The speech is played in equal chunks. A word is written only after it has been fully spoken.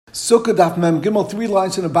Sukkah daf mem gimel, 3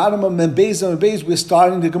 lines in the bottom of mem beis and beis. We're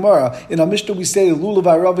starting the Gemara. In our Mishnah we say lulav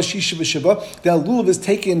harav shisha v'shiva. That lulav is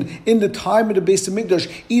taken in the time of the Beis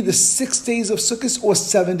Hamikdash, either 6 days of Sukkot or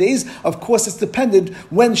 7 days. Of course, it's dependent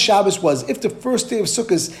when Shabbos was. If the first day of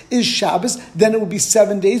Sukkot is Shabbos, then it would be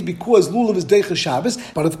 7 days because lulav is deicha Shabbos.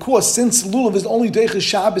 But of course, since lulav is only deicha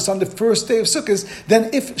Shabbos on the first day of Sukkot, then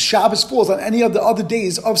if Shabbos falls on any of the other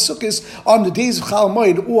days of Sukkot, on the days of Chal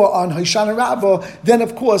Moed or on Hoshana Rabbah, then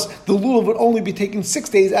of course the lulav would only be taking 6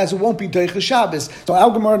 days, as it won't be deicha Shabbos. So our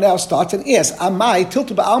Gemara now starts and asks, Amai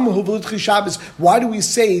tilta ba'almahu v'lidchi Shabbos. Why do we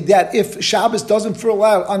say that if Shabbos doesn't fall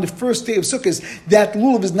out on the first day of Sukkot, that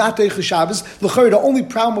lulav is not deicha Shabbos? The only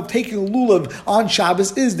problem of taking lulav on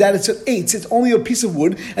Shabbos is that it's an eitz, it's only a piece of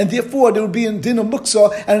wood, and therefore there would be a din of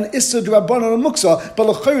muksa and an issa d'rabbanan of muksa.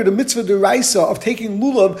 But the mitzvah d'raisa of taking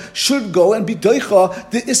lulav should go and be deicha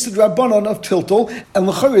the issa d'rabbanan of tiltal, and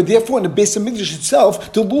therefore in the Beis Hamikdash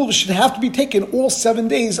itself, the lulav should have to be taken all 7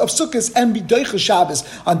 days of Sukkot and be deicha Shabbos.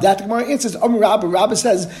 On that, the Gemara answers, Rabba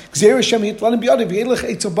says, that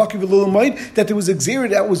there was a gzera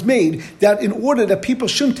that was made that in order that people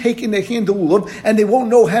shouldn't take in their hand the lulav and they won't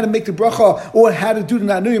know how to make the bracha or how to do the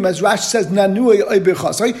nanuyim, as Rashi says,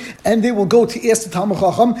 and they will go to ask the Talmud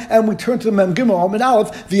Chacham, and we turn to the Mem Gimel and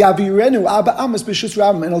Aleph, v'yavirenu abba amas b'shus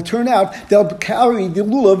Rabbim, and it'll turn out they'll carry the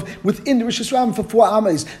lulav within the Rishus Rabbim for 4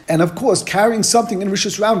 amas. And of course, carrying something in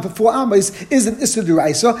Rishus Rabbim for 4 amas is an issa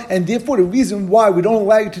d'raisa, and therefore the reason why we don't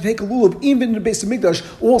allow you to take a lulav even in the Beis Hamikdash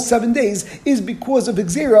all 7 days is because of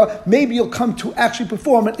Gzera. Maybe you'll come to actually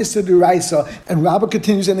perform an issa d'raisa. And Rabbah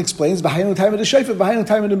continues and explains, v'hainu time of the shofar, v'hainu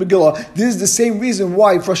time of the Megillah. This is the same reason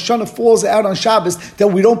why if Rosh Hashanah falls out on Shabbos that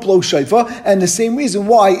we don't blow shofar, and the same reason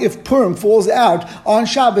why if Purim falls out on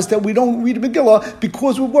Shabbos that we don't read the Megillah,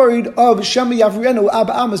 because we're worried of Shema Yavrenu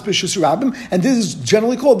Abba Amos B'Shus Rabbim, and this is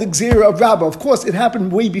generally called the Gzera of Rabbah. Of course, it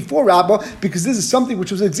happened way before Rabbah, because this is something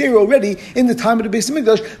which was a Gzera already in the time of the Beis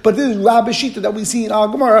Hamikdash, but this is Rabbah Shita that we see in our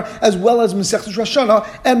Gemara, as well as Masechtas Rosh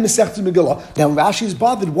Hashanah and Masechtas Megillah. Now Rashi is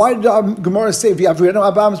bothered. Why did our Gemara say V'yavrenu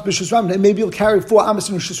Abba Amos B'Shus Rabbim? Maybe you'll carry 4 Amos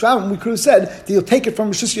in Rishus Rabbim. We could have said that you'll take it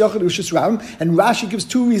from Rishus Yochid to Rishus Rabbim, and Rashi gives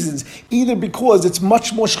 2 reasons. Either because it's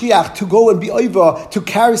much more shchiach to go and be over to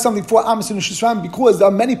carry something 4 Amos in Rishus Rabbim, because there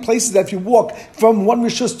are many places that if you walk from one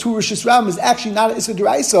Rishus to Rishus Rabbim is actually not an issa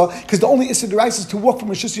d'raisa, because the only issa d'raisa is to walk from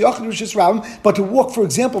Rishus Yochid to Rishus Rabbim, but to walk, for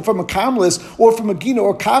example, from a Karmelis or from a Gina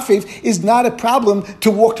or Kafev is not a problem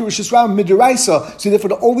to walk to Rishus Rabbim mid-d'raisa. So therefore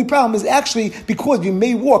the only problem is actually because you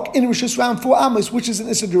may walk in Rishus Rabbim 4 Amos, which is an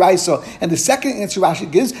issa d'raisa. And the second answer Rashi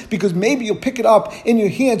gives, because maybe you'll pick it up in your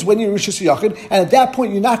hands when you're in Rishus Yochid, and at that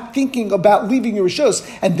point you're not thinking about leaving your Rishus,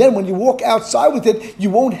 and then when you walk outside with it, you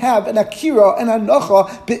won't have an Akira and an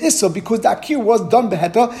Anacha be'issa, because the Akira was done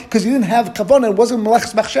beheta, because you didn't have Kavanah, it wasn't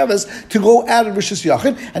Melech's Machshavas to go out of Rishus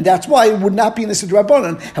Yachid, and that's why it would not be an Issa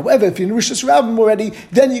D'Rabbanan. However, if you're in Rishus Rabbim already,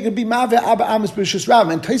 then you can be Maveh Abba Amos B'Rishus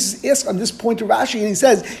Rabbim. And Taisus asks on this point to Rashi, and he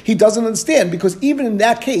says he doesn't understand, because even in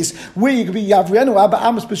that case, where you could be Yavrenu Abba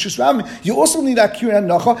Amos B'Rishus Rabbim, you also need Akira and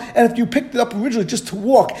Anacha, and if you picked it up originally just to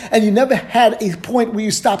walk, and you never had a point where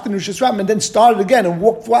you stopped in Rishus Rabbim and then started again and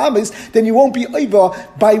walked 4 Amos, then you won't be over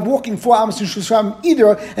by walking 4 Amos in Rishus Rabbim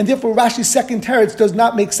either, and therefore Rashi's second teretz does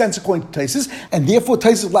not make sense according to Taisus, and therefore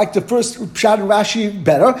Taisus liked the first Pshat and Rashi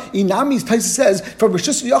better. Inami's Taisus says from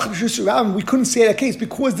Rishus Yachid to Rishus Rabbim we couldn't say that case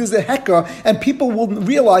because there's a hecker and people will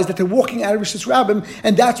realize that they're walking out of Rishus Rabbim,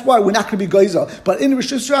 and that's why we're not going to be geyser. But in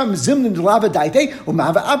Rishus Rabbim Zimnin Lava Daite or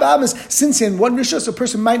Mava Abba Amos, since in one Rishus a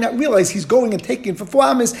person might not realize he's going and taking for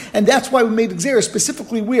 4 Amos, and that's why we made Xera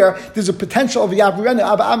specifically where there's a potential of Yavrenu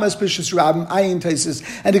Abba Amos Rishus Rabbim Ayin Taisus.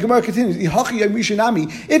 And the Gemara continues,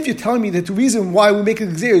 if you're telling me that the reason why we make it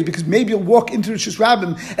Xera is because maybe you'll walk into Rishus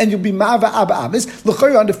Rabbim and you'll be Mava Abba Amos,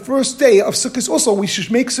 on the first day of Sukkot also we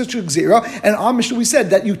should make such a Xera, and our Mishnah we said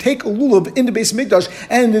that you take a lulav in the Beis Hamikdash,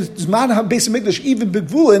 and the Zman Beis Hamikdash even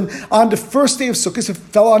Begvulin on the first day of Sukkot, it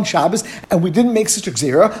fell on Shabbos, and we didn't make such a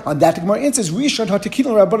Xera. On that the Gemara answers, Rishon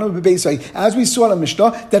HaTekilin Rabbanon B'Beisai, as we saw in the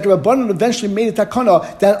Mishnah, that the Rabbanon eventually made a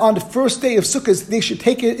takana that on the first day of Sukkot they should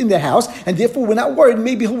take it in their house, and therefore we're not worried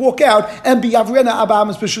maybe he'll walk out and be Yavrena Abba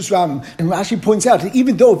Amos B'Shus Rabbim. And Rashi points out that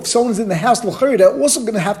even though if someone's in the house, l'chayr, they're also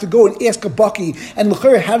going to have to go and ask a baki, and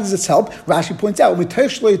l'chayr, how does this help? Rashi points out,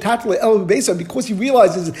 because he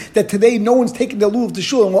realizes that today no one's taking the lulav to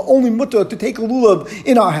shul, and we're only mutter to take a lulav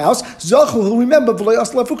in our house. Zachu, he'll remember,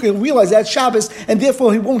 he'll realize that's Shabbos, and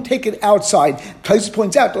therefore he won't take it outside. Taisus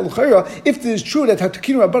points out, if it is true that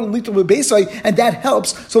and that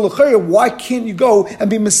helps, so why can't you go and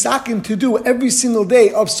be masakin to do every single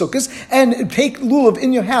day of Sukkot and take lulav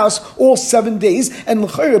in your house all 7 days? And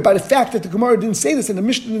by the fact that the Gemara didn't say this and the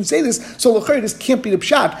Mishnah didn't say this, so this can't be the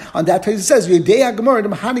pshat. On that it says,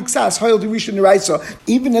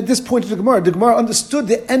 even at this point of the Gemara understood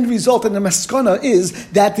the end result, and the maskana is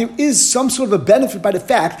that there is some sort of a benefit by the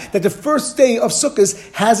fact that the first day of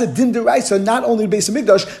Sukkot has a din deraisa, not only the Beis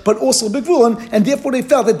Hamikdash, but also Bigvulin, and therefore they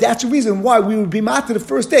felt that that's the reason why we would be matter the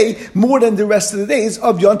first day more than the rest of the days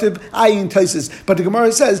of Yontiv Ayin Taisis. But the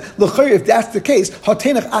Gemara says, if that's the case,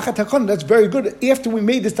 that's very good after we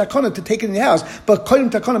made this takana to take it in the house. But before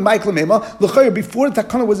the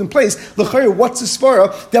takana was in place, what's the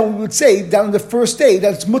svara that we would say that on the first day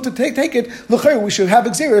that it's mutter to take it, we should have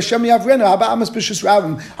exera Shem Yavrena Abba Amas Bishus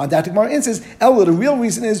Ravim. On that the Gemara says, the real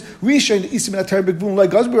reason is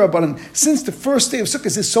since the first day of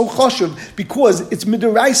Sukkot is so chashuv because it's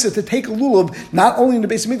midiraisa to take a lulav not only in the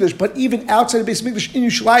Beis Hamikdash but even outside the Beis Hamikdash in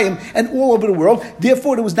Yerushalayim and all over the world.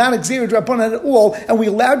 Therefore, there was not exera drabanan at all, and we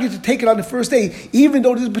allowed you to take it on the first day, even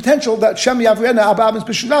though there's potential that Shem Yavrena Abba Amas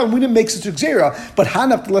Bishus Ravim we didn't make such exera. But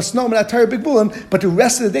Hanaf the Lasno Minatari Big Bulan. But the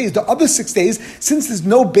rest of the days, the other 6 days, since there's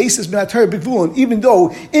no basis Minatari Big Bulan, even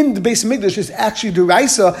though in the Beis Hamikdash is actually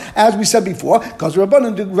deraisa, as we said before, because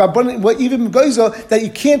Rabbanan, even Goiza, that you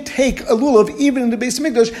can't take a lulav even in the Beis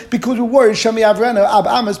Hamikdash because we're worried Shami Avrana Ab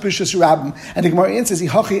Amas Bishus Rabbim. And the Gemara answers,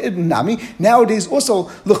 Ihachi Ibn Nami. Nowadays also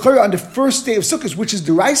l'chayra on the first day of Sukkot, which is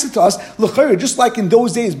deraisa to us, l'chayra just like in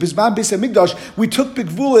those days, Bisman Beis Hamikdash, we took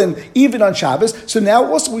Bigvulin even on Shabbos. So now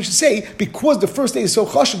also we should say because the first day is so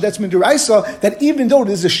chashuv, that's min deraisa, that even though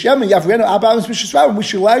there's a Shami Avrana Ab Amas Bishus Rabbim, we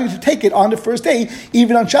should allow you to take it on the first day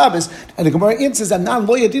even on Shabbos. And the Gemara answers that non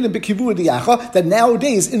lo yadina b'kivur diyacha, that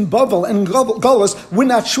nowadays in Bavel and Gullus, we're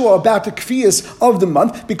not sure about the kfiyas of the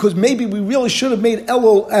month because maybe we really should have made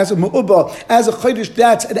Elul as a Mu'uba, as a Chodesh,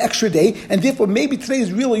 that's an extra day, and therefore maybe today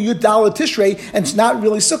is really Yud Daled Tishrei and it's not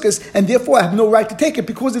really Sukkot, and therefore I have no right to take it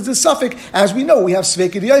because it's a suffix. As we know, we have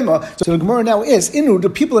Svekid Yoma. So the Gemara now is,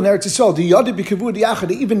 the people in Eretz Yisrael, the Yad b'kivur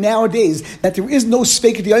diyacha, even nowadays, that there is no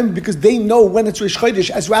Svekid Yoma because they know when it's Rosh Chodesh,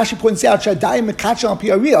 as Rashi points out, Shadayim Mekatcha al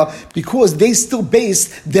Piariyah, because they still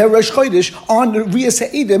base their Rosh Chodesh on the Riyas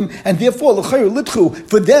Ha'edim, and therefore l'chayr litchu,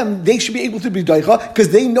 for them they should be able to be doicha because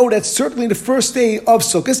they know that's certainly the first day of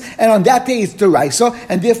Sukkot, and on that day it's deraisa,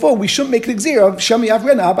 and therefore we shouldn't make an exera of Shami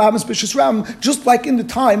Avrena Ab Amas Bishus Ram, just like in the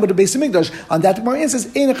time of the Beis Hamikdash. On that the Gemara says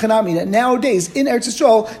Ein Chanami, that nowadays in Eretz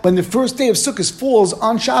Yisrael, when the first day of Sukkot falls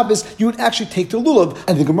on Shabbos, you would actually take the lulav,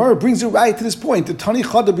 and the Gemara brings it right to this point. The Tani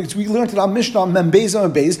Chada, because we learned it on Mishnah on Membez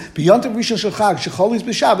on Membez, beyond the Rishon Shachag Shecholis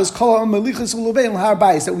B'Shabbos Kol HaMelichas Ulovein L'Har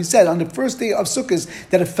Bayis, that we said on the first day of Sukkot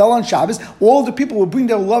that it fell on Shabbos, all the people will bring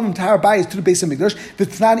their love to Har Bayis to the Beis Hamikdash. The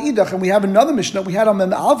Tanan Idach, and we have another Mishnah we had on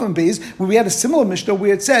Mem Alf and Beis, where we had a similar Mishnah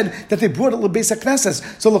where it said that they brought it to Beis HaKnesses.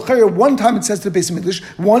 So l'chayr, one time it says to the Beis Hamikdash,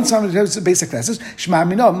 one time it says to the Beis HaKnesses. Shema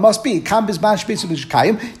Mina must be Kam Bizman Beis Hamikdash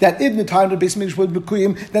Kayim, that in the time the Beis Hamikdash was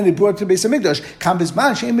Bekuyim, then they brought it to Beis Hamikdash. Kam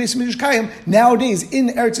Bizman Shein Beis Hamikdash Kayim. Nowadays in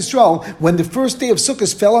Eretz Yisrael, when the first day of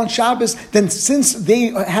Sukkot fell on Shabbos, then since they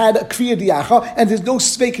had a Kriya Diacha and there's no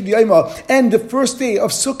Sveik Diyama, and the first day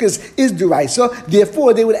of Sukkot is Duraisa,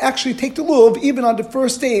 therefore they would actually take the lulav even on the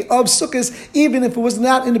first day of Sukkot, even if it was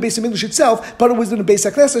not in the Beis Hamikdash itself, but it was in the Beis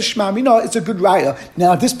HaKnesses. Shema Mina, it's a good raya.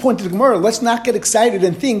 Now at this point of the Gemara, let's not get excited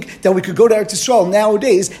and think that we could go to Eretz Yisrael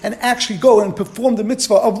nowadays and actually go and perform the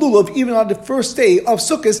mitzvah of lulav even on the first day of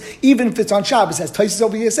Sukkot, even if it's on Shabbos. As Taisus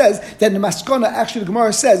over here says, that in the Maskana, actually the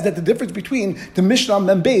Gemara says that the difference between the Mishnah on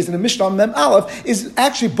Mem Beis and the Mishnah on Mem Aleph is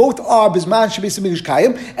actually both are Bizman Shebeis Hamikdash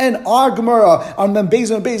Kayim, and our Gemara on Mem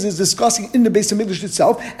Beis and Beis is discussing in the Beis Hamikdash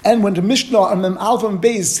itself. And when the Mishnah on Mem Aleph and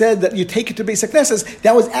Beis said that you take it to Beis HaKnesses,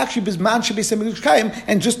 that was actually Bizman Shebeis Hamikdash Kayim,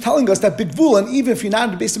 and just telling us that Bigvul, and even if you're not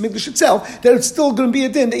in the Beis Hamikdash itself, that it's still going to be a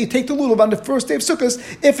din that you take the lulav on the first day of Sukkot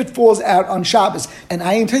if it falls out on Shabbos. And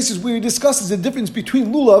Ayin Taisus, where he discusses the difference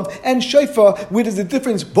between lulav and shofar, where there's a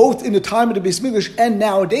difference both in the time of the Beis Hamikdash and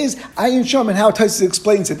nowadays. Ayin Shom, and how Taisus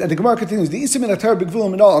explains it. And the Gemara continues, the Isim in Atar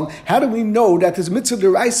Bigvulim and all. How do we know that there's mitzvah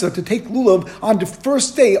deraisa to take lulav on the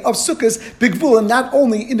first day of Sukkot, Bigvulim, not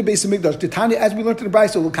only in the Beis Hamikdash? The Tanya, as we learned in the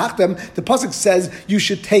Brayso, Lukachtem, the pasuk says you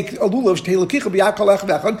should take a lulav,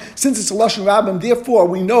 since it's a lashon rabbim. Therefore,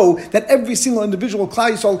 we know that every single individual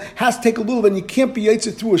Klal Yisrael has to take a lulav, and you can't be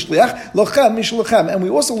yaitzer through a shliach. Lochem mish lochem, and we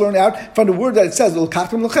also learn out from the word that it says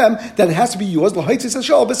lukachtem lochem that it has to be yours. Lahaitzis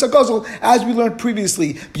hashal b'sagazel, as we learned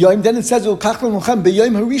previously. Then it says lukachtem lochem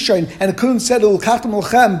b'yom harishayin, and it couldn't say lukachtem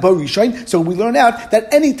lochem b'rishayin. So we learn out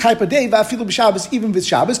that any type of day, va'afilu b'Shabbos, even with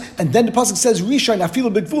Shabbos, and then the pasuk says rishayin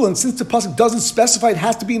afilu b'gvul, and since the pasuk doesn't specify it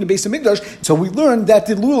has to be in the Beis Hamikdash, so we learn that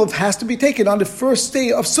the lulav has to be taken on the first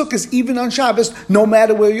day of Sukkot, even on Shabbos, no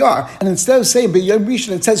matter where you are. And instead of saying b'yom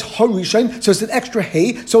rishon, it says harishayin, so it's an extra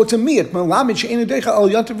hey, so it's a miyat.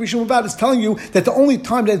 It's telling you that the only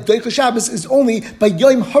time that that Deicha Shabbos is only by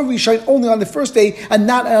Yom HaRishon, only on the first day, and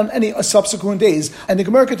not on any subsequent days. And the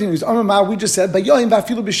Gemara continues, Amar, we just said, by Yom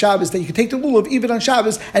Vafilu B'Shabbos, that you can take the lulav even on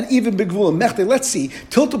Shabbos, and even B'Gvulim. Mechte, let's see,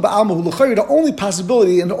 Tilta Ba'alma L'chayr, the only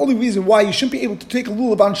possibility, and the only reason why you shouldn't be able to take a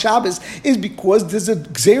lulav on Shabbos is because there's a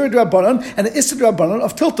Gzeira D'Rabbanan and an Issa D'Rabbanan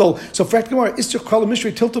of Tiltal. So for Gemara, Issa Kol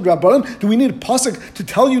Mishrei Tiltal D'Rabbanan, do we need a pasuk to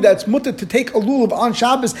tell you that it's mutter to take a lulav on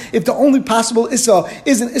Shabbos if the only possible Issa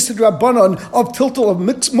is an Issa D'Rabbanan of Tiltal of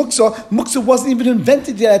Muksa? Muksa wasn't even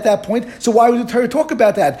invented yet at that point, so why would the Torah talk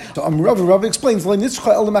about that? So Rav explains, when it says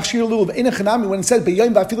B'Yom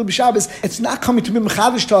Vafilu B'Shabbos, it's not coming to be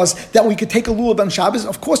mechadish to us that we could take a lulav on Shabbos.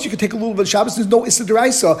 Of course you could take a lulav on Shabbos, there's no Issa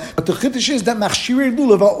D'Raisa, but the chiddush is that machshirei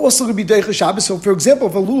lulav are also going to be Deicha Shabbos. So for example,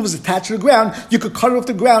 if a lulav is attached to the ground, you could cut it off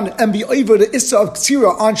the ground and be over the Issa of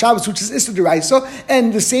Ksira on Shabbos, which is Issa D'Raisa,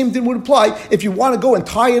 and the same thing would apply if you want to go and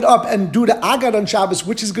tie it up and do the Agad on Shabbos,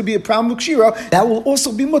 which is going to be a Pram Mukshira. That will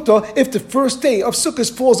also be mutter if the first day of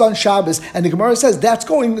Sukkot falls on Shabbos. And the Gemara says that's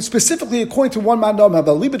going specifically according to one man.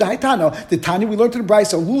 The Tanya we learned in the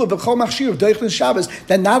Brisa, lulav v'chol machshir of Deicha Shabbos,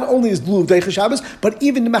 that not only is lulav Deicha Shabbos, but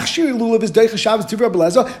even the machshir lulav is Deicha Shabbos to Rabbi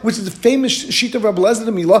Lezer, which is the famous sheet of Rabbi Lezer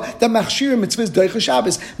the Milah, that machshir mitzvah is Deicha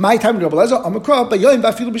Shabbos. My time in Rabbi Lezer, Amakra, by Yom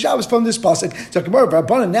Vafilu B'Shabbos from this pasuk. So Gemara,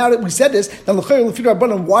 Rabbanan, now that we said this, then l'chayr l'fid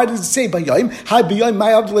Rabbanan, why does it say by Yom? Hi by Yom,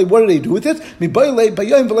 my Abdullah, what do they do with it? By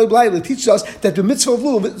Yom v'lei b'layla, it teaches us that the mitzvah of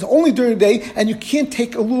lulav is only during the day, and you can't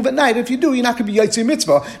take a lulav at night. If you do, you're not going to be yaitzi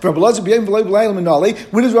mitzvah. Rabbi Lezer, by Yom v'lei b'layla minale.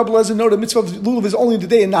 When does Rabbi Lezer know the mitzvah of lulav is only in the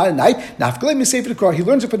day and not at night? Nafkalei misay for the Korah. He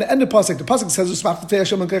learns it from the end of the pasuk. The pasuk says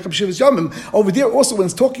over there also when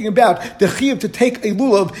it's talking about the chiyuv to take a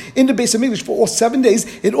lulav in the Beis Hamikdash for all 7 days,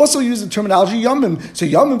 it also uses the terminology yomim. So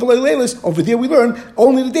yomim v'lei leilas, over there we learn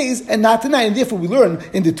only the days and not the night, and therefore we learn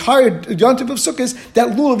in the entire yontiv of Sukkot that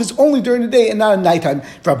lulav is only during the day and not at nighttime.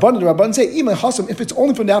 The Rabbanan say even hasam, if it's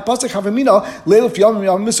only from that pasuk havamina leilaf yomim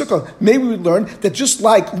yomim sukkah. Maybe we learn that just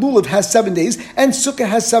like lulav has 7 days and sukkah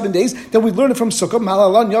has 7 days, then we learn it from sukkah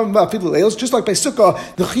malalan yomim v'afilu leilos. Just like by sukkah,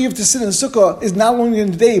 the chiyuv to sit in sukkah is not only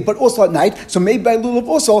in the day but also at night. So maybe by lulav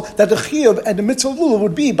also that the chiyuv and the mitzvah of lulav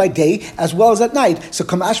would be by day as well as at night. So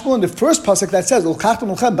kamashmal in the first pasuk that says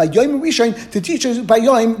by yom rishon to teach us by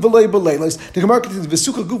yom v'lei b'leilos. The Gemara continues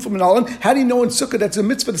v'sukkah gufim minalan. How do you know in sukkah that's a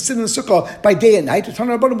mitzvah to sit in the sukkah by day and night?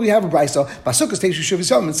 We have a brisa. By sukkah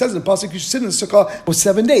it says in the pasuk you should sit in the sukkah for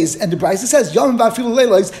 7 days, and the brisa says yom v'afilu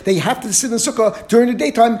leilos that you have to sit in the sukkah during the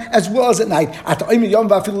daytime as well as at night. At the yom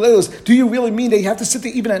v'afilu leilos, do you really mean that you have to sit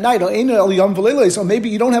there even at night? Or maybe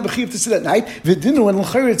you don't have a chiyuv to sit at night. V'dinu and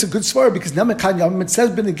l'chayr it's a good svara because nemakan yomim it says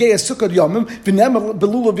b'negei sukkah yomim v'nem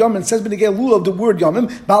belulav yomim it says b'negei lulav the word yomim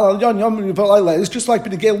ba'al yon yomim v'leilos. It's just like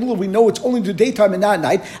b'negei lulav we know it's only the daytime and not at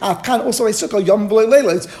night. Afkan also a sukkah yomim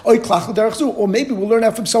v'leilos oy klach l'derech. Or maybe we'll learn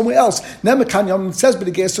that from somewhere else. Nemakan yomim it says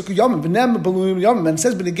b'negei sukkah yomim v'nem belulav yomim and it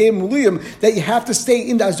says b'negei muluyim that you have to stay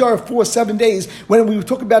in the azar for 7 days. When we were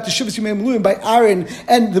talking about the Shivas Yimei Muluyim by Aaron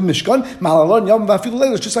and the Mishkan, Malalon Yom Vafilu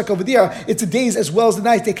Leilos, just like over there, it's the days as well as the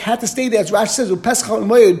nights. They had to stay there. As Rashi says, Pesach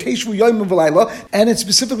HaElmoyed Teishvu Yom V'Layla, and it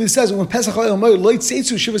specifically says when Pesach HaElmoyed Loit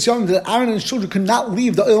Seitzu Shivas Yom that Aaron and his children could not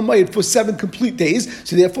leave the Elmoyed for 7 complete days.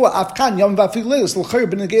 So therefore, Afkan Yom Vafilu Leilos L'Chayr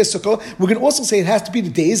B'Negei Sukkah. We're going to also say it has to be the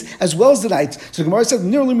days as well as the nights. So the Gemara says,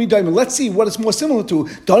 let's see what it's more similar to.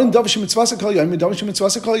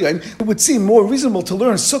 It would seem more reasonable to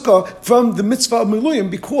learn Sukkah from the mitzvah of Miluyim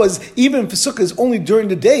because even if Sukkah is only during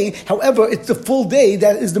the day, however, it's the full day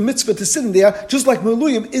that is the mitzvah to sit in there, just like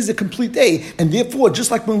Miluyim is a complete day. And therefore,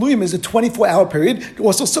 just like Miluyim is a 24-hour period,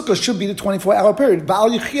 also Sukkah should be the 24-hour period.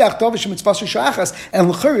 And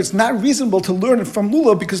l'chayr, it's not reasonable to learn it from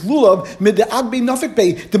Lulav because Lulav,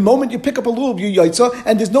 the moment you pick up a Lulav, you yaitza,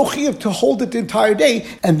 and there's no chiyuv to hold it the entire day,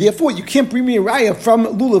 and therefore you can't bring me a raya from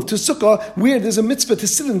Lulav to Sukkah where there's a mitzvah to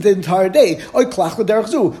sit in the entire day.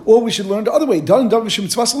 Or we should learn the other way. Let's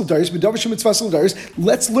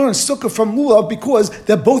learn Sukkah from Lulav because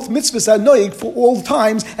they're both mitzvahs are noig for all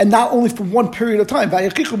times and not only for one period of time. And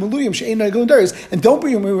don't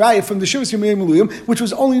bring a raya from the Shivas Yimei Muluyim, which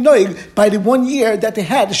was only noig by the 1 year that they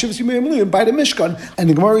had the Shivas Yimei Muluyim by the Mishkan. And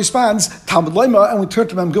the Gemara responds, Talmud Loima, and we turn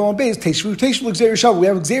to Mamgil Beis, Teishvu Gzeir Shava. We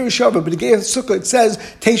have Gzeir Shava, but the Gei Sukkah it says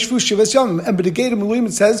Teishvu Shivas Yom, and but the Gei Muluyim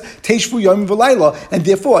it says Teishvu Yom V'Layla, and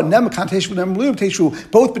therefore Nemakan Teishvu Nem Muluyim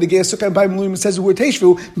Teishvu. Both by the Gei Sukkah and by Muluyim it says the word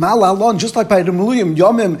Teishvu Malalon, just like by the Muluyim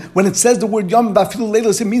Yomim, when it says the word Yom Vafilu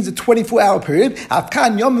Leilos, it means a 24-hour period.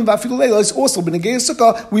 Afkan Yom Vafilu Leilos also by the Gei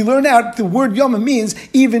Sukkah we learn out the word Yom means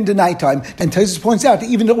even the nighttime. And Taisus points out that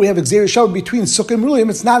even though we have a Gzeir Shava between Sukkah and Muluyim,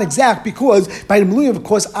 it's not exact because by the Muluyim, of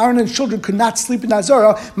course, Aaron and children could not sleep in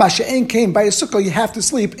Azara. Masha'en came by a Sukkah, you have to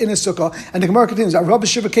sleep in a Sukkah. And the Gemara continues, Rabbi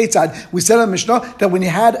Shiva Ketzad, we said said on Mishnah that when you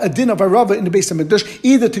had a din of Arava in the Beis Hamikdash,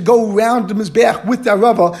 either to go around the Mizbeach with the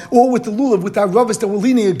Arava or with the lulav, with the Aravas that were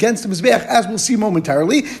leaning against the Mizbeach, as we'll see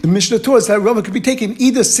momentarily, the Mishnah taught us that Arava could be taken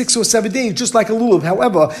either 6 or 7 days, just like a lulav.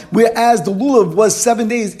 However, whereas the lulav was 7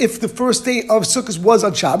 days if the first day of Sukkot was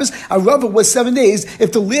on Shabbos, Arava was 7 days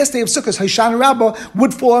if the last day of Sukkot, Hoshana Rabbah,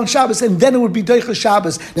 would fall on Shabbos, and then it would be Deicha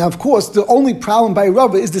Shabbos. Now, of course, the only problem by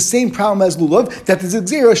Arava is the same problem as lulav, that is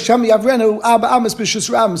Xera, Shem Yavrenu, Abba Amas B'Shus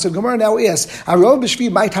Ram. So Gemara now asks, Arava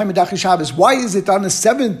B'Shvi, my time in Deicha Shabbos. Why is it on the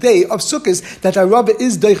 7th day of Sukkot that Arava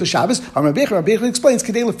is Deicha Shabbos? Rabbi explains,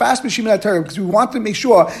 because we want to make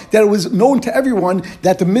sure that it was known to everyone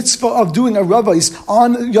that the mitzvah of doing a Ravais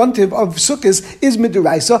on Yontiv of Sukkot is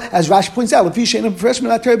midiraisa, as Rashi points out, because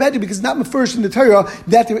it's not first in the Torah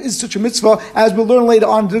that there is such a mitzvah, as we'll learn later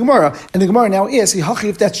on in the Gemara. And the Gemara now asks,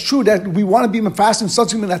 if that's true that we want to be mefasting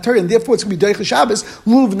something in that Torah, and therefore it's going to be Deicha Shabbos,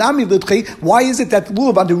 lulav nami lidchei, why is it that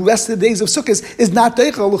lulav on the rest of the days of Sukkot is not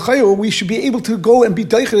Deicha? L'chayor, we should be able to go and be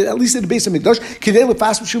Deicha at least in the Beis Hamikdash, kidei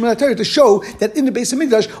lefas b'shum in that Torah, to show that in the Beis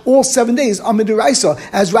Hamikdash all 7 days are midiraisa.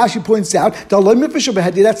 As Rashi points out, that's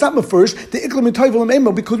not mefurish, the iklam mitoyvel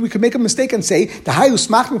emo, because we could make a mistake and say the hayu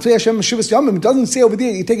smach mefei Hashem shivas yamim. It doesn't say over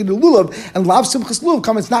there you take it to lulav and lav simchas lulav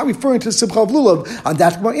come. It's not referring to the simcha of lulav. On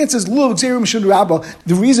that, my answer is lulav xerim shun rabba.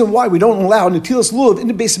 The reason why we don't allow netilas lulav in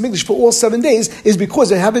the Beis Hamikdash for all 7 days is because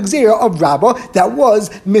they have a xera of rabba that was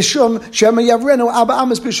mishum shema yavrenu abba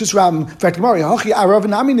amas b'shus ram. In fact, Gemara hachi arav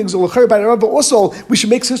nami nigzol l'cher by rabba. Also, we should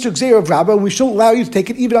make such a xera of rabba, and we shouldn't allow you to take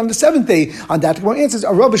it even on the 7th day. On that, Gemara answers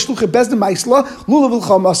arav shluchei bezdin ma'isla lulav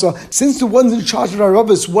l'chamasa. Since the ones in charge of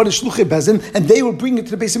aravas what is shluchei bezdin, and they will bring it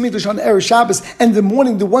to the Beis Hamikdash on Erev Shabbos, and in the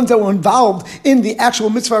morning the ones that were involved in the actual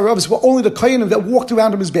mitzvah aravas were only the kohanim that walked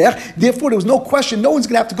around the mizbeach. Therefore, there was no question. No one's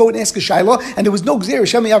going to have to go and ask a shayla, and there was no gzera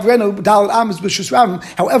shem yavrenu dal amas b'shus ram.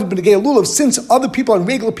 However, b'negei lulav, since other people and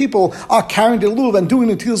regular people are carrying the lulav and doing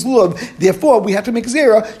the tilas lulav, therefore we have to make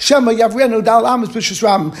zera shema yavrenu dal amas b'shus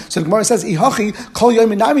ram. So the Gemara says ihachi kol yom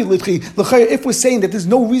inami litchi. If we're saying that there's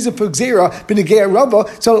no reason for gzera b'negei rava,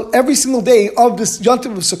 so every single day of this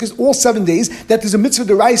yontiv of Sukkot, all 7 days, that there's a mitzvah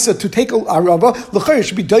deraisa to take a rava, l'chayr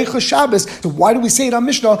should be deicha Shabbos. So why do we say it on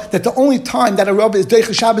Mishnah that the only time that a rava is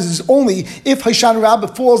deicha Shabbos is only if Hoshana Rabbah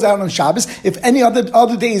falls out on Shabbos? If any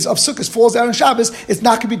other days of Sukkot falls out on Shabbos, it's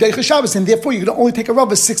not going to be deicha Shabbos, and therefore you're going to only take a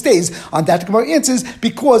rava 6 days. On that, the Gemara answers,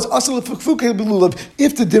 because asal l'fukfukei b'lulav,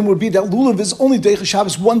 if the din would be that lulav is only deicha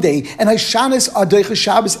Shabbos 1 day, and Hashanas are deicha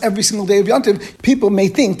Shabbos every single day of Yontiv, people may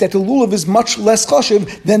think that the lulav is much less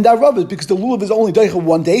chashiv than the rava, because the lulav is only deicha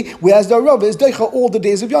 1 day, whereas the rava is deicha all the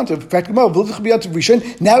days of Yontiv. In fact, now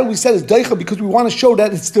that we said it's deicha because we want to show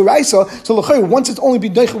that it's deraisa, so l'chayr, once it's only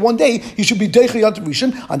been deicha 1 day, you should be deicha Yontiv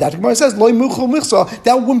Rishon. On that, the Gemara says loy muchal michsa,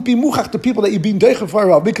 that wouldn't be muchach to people that you're being deicha for a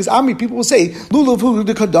rava, because Ami people will say lulav hu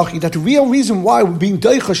the kadachi, that the real reason why we're being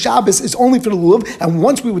deicha Shabbos is only for the lulav, and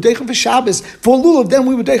once we were deicha for Shabbos for lulav, then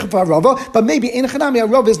we were deicha for a rava, but maybe ein chanami a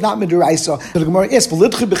rava is not midiraisa. So the Gemara asks,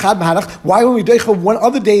 why when we deicha one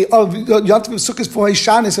other day of Yontiv of Sukkot for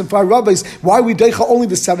Hashanis and for our rabbis, why we deicha only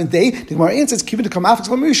the 7th day? The Gemara answers,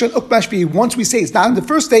 once we say it's not on the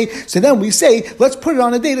first day, so then we say let's put it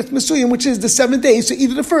on a day that's Mesuyim, which is the 7th day, so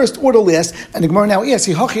either the first or the last. And the Gemara now asks,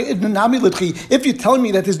 if you're telling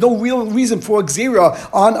me that there's no real reason for a gzera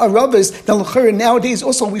on a rabbis, then nowadays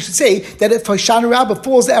also we should say that if Hoshana Rabbah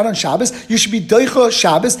falls out on Shabbos, you should be deicha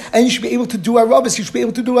Shabbos, and you should be able to do a rabbis, you should be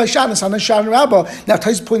able to do a Hashanas on Hoshana Rabbah. Now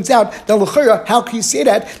Tais points out that how can you say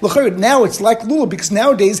that? Now it's like lulav, because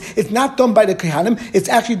nowadays it's not done by the Kohanim, it's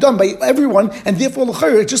actually done by everyone, and therefore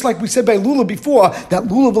just like we said by lulav before, that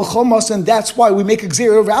lulav l'chomas, and that's why we make a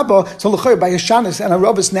gzera of Rabbah. So by Hashanas and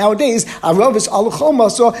Aravis nowadays, Aravis al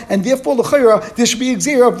l'chomas, and therefore there should be a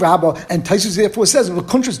gzera of Rabbah. And Taisus therefore says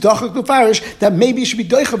that maybe it should be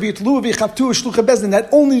that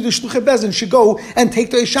only the shluchei bezdin should go and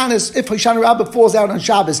take the Hashanas if Hoshana Rabbah falls out on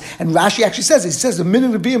Shabbos. And Rashi actually says it. He says the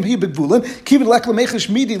minute of being here b'gvulim kivin leklemechish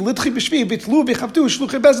midi litchi b'shvi bitlu b'chavtu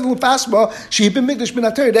shluchei bezdin l'fasma she'ibim migdash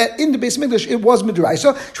b'nater, that in the Beis Migdash it was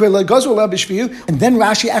midraisa shvei legazol b'shvi. And then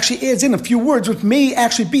Rashi actually adds in a few words which may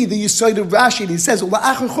actually be the yesod of Rashi. And he says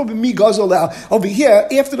la'achar churban mi gazol over here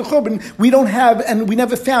after the churban we don't have and we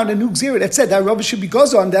never found a new gzera that said that rava should be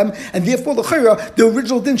gazol on them, and therefore the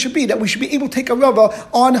original din should be that we should be able to take a rava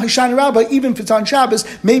on Hoshana Rabbah even if it's on Shabbos.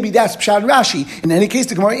 Maybe that's Pshat Rashi. In any case,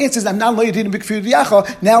 the Gemara answers that not only did b'kfir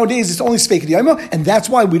diacha, nowadays it's only speak diyama, and that's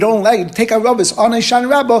why we don't allow you to take our rabbis on Hoshana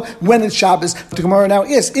Rabbah when it's Shabbos. But the Gemara now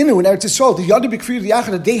is Inu and Eretz Yisrael the yadu b'kfir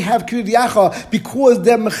diacha, that they have kfir diacha because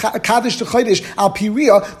they're kaddish to chodesh al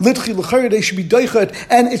piria litchi l'chayr, they should be doichet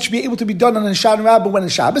and it should be able to be done on Hoshana Rabbah when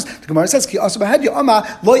it's Shabbos. The Gemara says ki asa b'hadya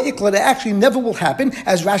ama lo ikla, that actually never will happen,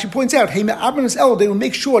 as Rashi points out, they will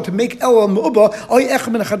make sure to make El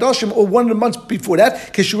Mu'uba or one of the months before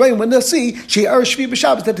that, when they'll see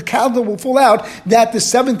that the calendar will fall out, that the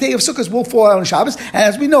seventh day of Sukkot will fall out on Shabbos. And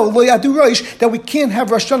as we know, Lo Yadu Rosh, that we can't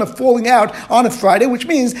have Rosh Hashanah falling out on a Friday, which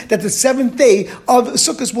means that the seventh day of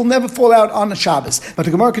Sukkot will never fall out on a Shabbos. But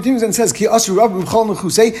the Gemara continues and says,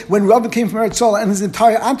 when Rav came from Eretz Yisrael and his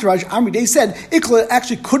entire entourage, they said, Ikla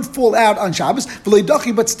actually could fall out on Shabbos,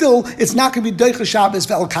 but still, it's not going to be Deicha Shabbos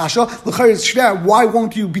Ve'al Kasha. Why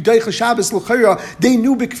won't you be Deicha Shabbos? They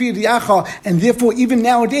knew B'Kfir Diacha, and therefore, even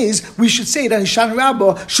nowadays, we should say that Hishan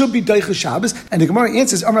Rabbah should be Deicha Shabbos. And the Gemara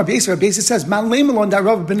answers, Amar Beis says, Man Leimelon da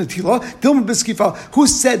Rav ben Atila, Dilma B'Skifa, who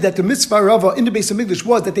said that the mitzvah Rav in the Beis Hamikdash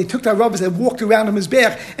was that they took that Rav and walked around the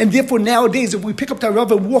Mizbeach, and therefore nowadays, if we pick up that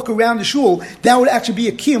Rav and walk around the shul, that would actually be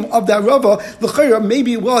a kiyum of that Rav. L'chayra,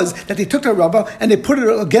 maybe it was that they took that Rav and they put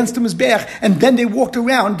it against the Mizbeach, and then they walked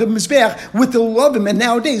around the Mizbeach with the Lovim, and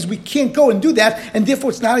nowadays we can't go and do that, and therefore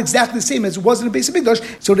it's not exactly the same as it was in the Beis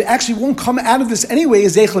Hamikdash, so they actually won't come out of this anyway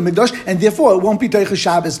as Zeichel Mikdash, and therefore it won't be Deicha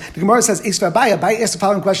Shabbos. The Gemara says, Abai asked the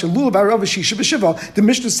following question, Lulav Arava Shisha B'Shiva. The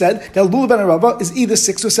Mishnah said that Lulav and Arava is either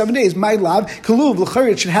 6 or 7 days. My love, Kalulav,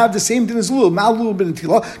 L'chayr, it should have the same din as Lulav, Mal Lulav ben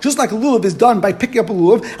Atila, just like a Lulav is done by picking up a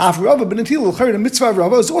Lulav, after Arava ben Atila, L'chayr, the mitzvah of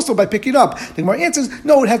Arava is also by picking up. The Gemara answers,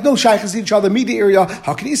 no, it has no shaykhs to each other, media area,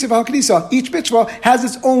 Hakadisa. Each mitzvah has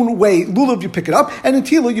its own way. Lulav, you pick it up, and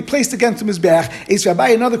Atila, you place it against the Mizbeach.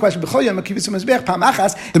 Abai, another question,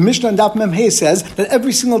 the Mishnah in Daf Mem Hey says that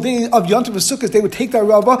every single day of Yom Tov Sukkot they would take their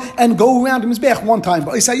Rabbah and go around the Mizbeach one time.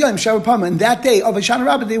 But and that day of Hashanah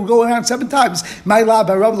Rabbah they would go around 7 times. My lab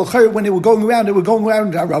when they were going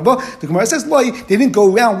around that Rabbah. The Gemara says, they didn't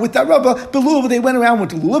go around with that Rabbah, but Lulav they went around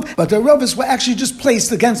with the Lulav, but the Rabbahs were actually just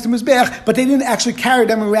placed against the Mizbeach, but they didn't actually carry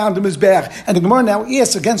them around the Mizbeach. And the Gemara now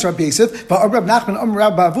asks against Rabbi Yosef, but Rabbi Nachman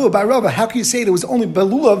Rab Bavu, by Rabbah, how can you say it was only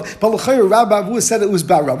Balulav, but L'chayr Rabbi Bavu said it was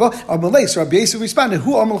Bar Rabbah? So Rabbi Yosef responded,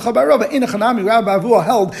 who Amalcha Bar Rabbah? In a Chanami Rabbi Bavu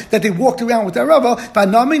held that they walked around with their Rabbah, but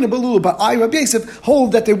Namina Balulav, but I Rabbi Yosef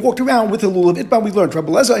hold that they walked around with the Lulav. Itban we learned.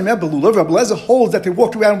 Rabbi Lezer Imer Balulav. Rabbi Lezer holds that they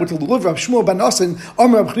walked around with the Lulav. Rabbi Shmuel Ben Nasan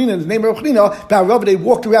Amar Rabbi Chanina, the name of Rabbi Chanina, Bar Rabbah they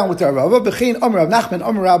walked around with their Rabbah. B'chein Amar Rabbi Nachman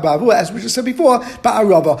Amar Rabbi Bavu, as we just said before, Bar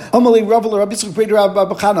Rabbah. Amalei Rabbah Rabbi Yitzchak Breder Rabbi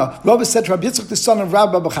Bachana. Rabbah said to Rabbi Yitzchak the son of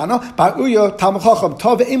Rabbi Bachana, Bar Uya Talmud Chacham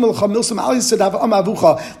Tov Emelcha Milsam Ali Sadav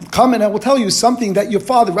Amavucha. Come and I will tell you something that your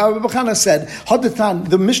father Rabbi Bachana said. Hadatan,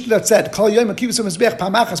 the Mishnah that said, Kol Yom Akivus Mizbech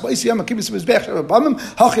Pamachas Ba'isi Yom Akivus Mizbech Bamim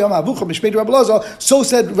Hachi Yom Avucha Mishmei Rabbi Lezer. So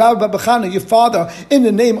said Rabbi Bachana, your father, in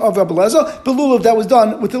the name of Rabbi Lezer. The lulav that was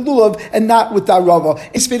done with the lulav and not with the Rava.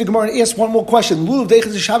 It's the Gemara and ask one more question. Lulav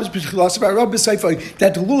Deichas Shabbos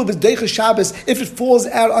that the lulav is Deichas Shabbos if it falls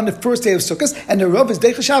out on the first day of Sukkot, and the Rav is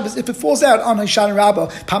Deichas Shabbos if it falls out on Hashanah Rabbah.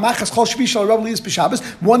 Pamachas Chol Shvi Shal Rav Lias B'Shabbos.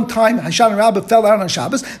 One time Hashanah Rabbah fell out on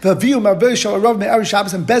Shabbos. V'aviu Marvei Shal Rav Me'er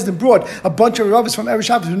Shabbos, and Bezdin brought a bunch of Ravas from Erev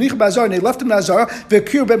Shabbos. V'nicha B'Azar, and they left them in Azar.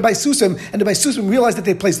 V'kir Ben Baisusim, and the Baisusim realized that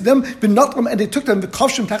they placed them. V'notlam, and they took them.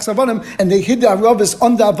 V'kavshim Taxavanim, and they hid the Ravas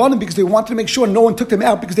on the Avanim because they wanted to make sure no one took them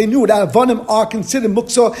out, because they knew that Avanim are considered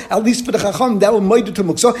Muksa, at least for the Chacham that were moided to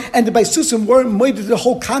Muksa, and the Baisusim weren't moided to the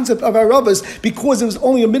whole concept of our Ravas because it was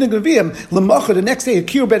only a minhag Nevi'im. L'macha, the next day,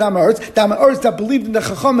 Akir Ben Amaretz, the Amaretz that believed in the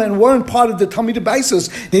Chacham and weren't part of the Talmid Baisus,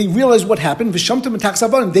 they realized what happened. V'shamtim and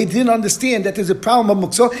Taxavanim, they didn't understand that there's a problem of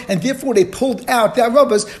Muksa, and therefore they pulled out their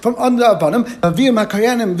Ravas from under Avanim. V'viyam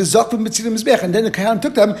HaKayanim v'zakvim mitzidim Mizbech, and then the Kayan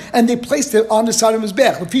took them and they placed it on the side of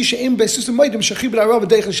Mizbech. L'fi she'im Baisusim moidim shechibed Arava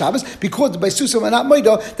Deichas Shabbos, because the Baisusim are not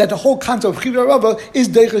moida that the whole concept of Chibud Arava is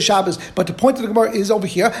Deichas Shabbos. But the point of the Gemara is over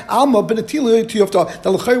here, Alma ben Atila Tiyofta,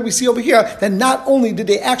 the L'chayr we see over here that not only did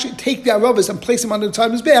they actually take the Aravas and place them on the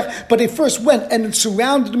side of Mizbech, but they first went and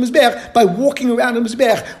surrounded the Mizbech by walking around the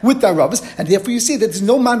Mizbech with the Aravas, and therefore you see that there's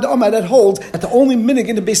no man da'amah that holds that the only minhag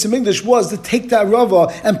in the Beis Hamikdash was to take the Arava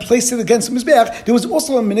and place it against the Mizbech. There was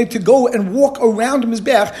also a minhag to go and walk around the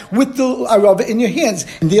Mizbech with the Arava in your hands,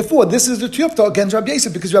 and therefore this is the Tiyofta against Rabbi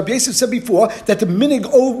Yosef, because Rabbi Yosef said before that the minhag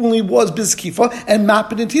only was Bizkifa and not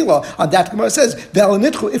Benatila. On that Gemara says,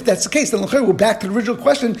 if that's the case, then we're back to the original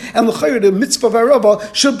question, and the mitzvah of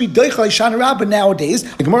Arava should be Deicha Hashanah Rabbah nowadays.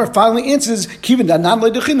 The Gemara finally answers, since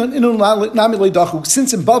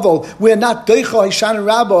in Bavel we are not Deicha Hashanah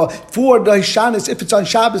Rabbah for the Hashanahs if it's on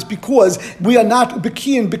Shabbos, because we are not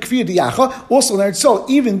Bekiyan Bekvir Diacha. Also in Eretz,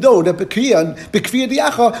 even though the Bekiyan Bekvir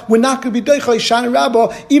Diacha, we're not going to be Deicha Hashanah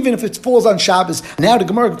Rabbah even if it falls on Shabbos. Now the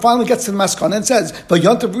Gemara finally gets to the Maskana and says,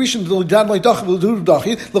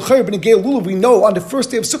 we know on the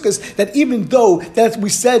first day of Sukkot that even though that we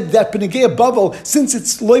said that Benegei Bavel, since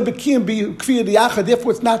it's loy bekim be kfir diacha,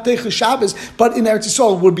 therefore it's not deicha Shabbos, but in Eretz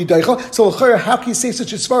Yisrael it would be deicha. So how can you say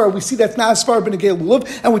such a svara? We see that that's not as far b'negei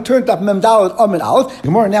lulav, and we turned up Mem Daled Amid Aleph.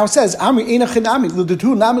 Gemara now says, Amri Eina Chinami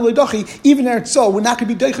L'Detu Nami L'Dachi. Even in Eretz, we're not going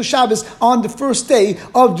to be Deicha Shabbos on the first day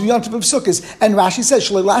of the Yom Tov of Sukkot. And Rashi says,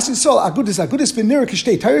 Shalei Lasi Sol Agudis V'Nira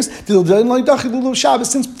Kishtei Tayers D'Ledain L'Dachi L'Lulav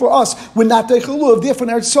Shabbos. Since for us we're not Deicha Lulav, therefore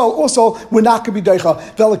in Eretz also we're not going to be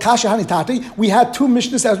Deicha. V'Lekasha Hanitati. We had two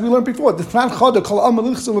Mishnahs as we learned before. The Tnan Chada Kol Al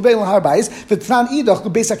Malich L'Vein L'Harbayis. The Tnan Idach the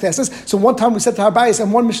basic classes. So one time we said to Harbayis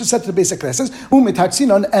and one Mishnah said to the basic classes.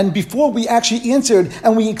 And before we actually answered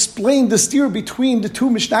and we explained the steer between the two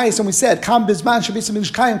Mishnayos and we said Kam Bizman Shebeis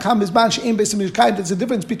Hamikdash and Kam Bizman She'ein Beis Hamikdash. There's a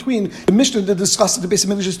difference between the Mishnah that discussed the Beis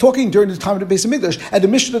Hamikdash is talking during the time of the Beis Hamikdash, and the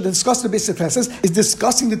Mishnah that discussed the basic classes is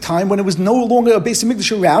discussing the time when it was no longer a Beis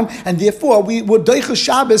Hamikdash around, and therefore we were Deicha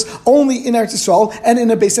Shabbos only in Eretz Yisrael and in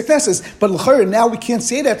the basic classes. But l'chayr, now we can't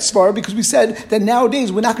say that Svar because we said that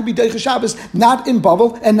nowadays we're not going to be Deicha Shabbos, not in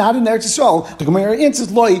Bavel and not in Eretz Yisrael. The Gemara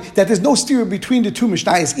answers loy that there's no steer between the two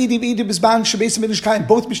Mishnayos.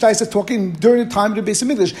 Both Mishnayos are talking during the time of the Beis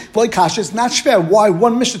Hamikdash. It's not fair why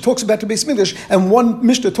one Mishnah talks about the Beis Hamikdash and one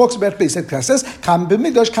Mishnah talks about basic classes. Kam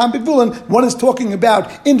b'Mikdash, Kam b'Gvulin. One is talking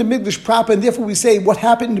about in the Mikdash proper, and therefore we say what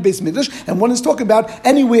happened in the Beis Hamikdash, and one is talking about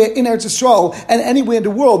anywhere in Eretz Yisrael and anywhere in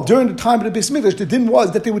the world during the time of the Beis Hamikdash. The din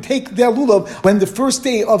was that they would take their lulav when the first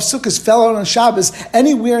day of Sukkot fell on Shabbos.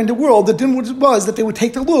 Anywhere in the world, the din was that they would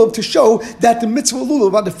take the lulav to show that the mitzvah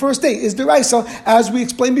lulav on the first day is deraisa, as we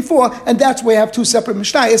explained before, and that's why we have two separate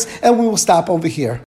mishnayos, and we will stop over here.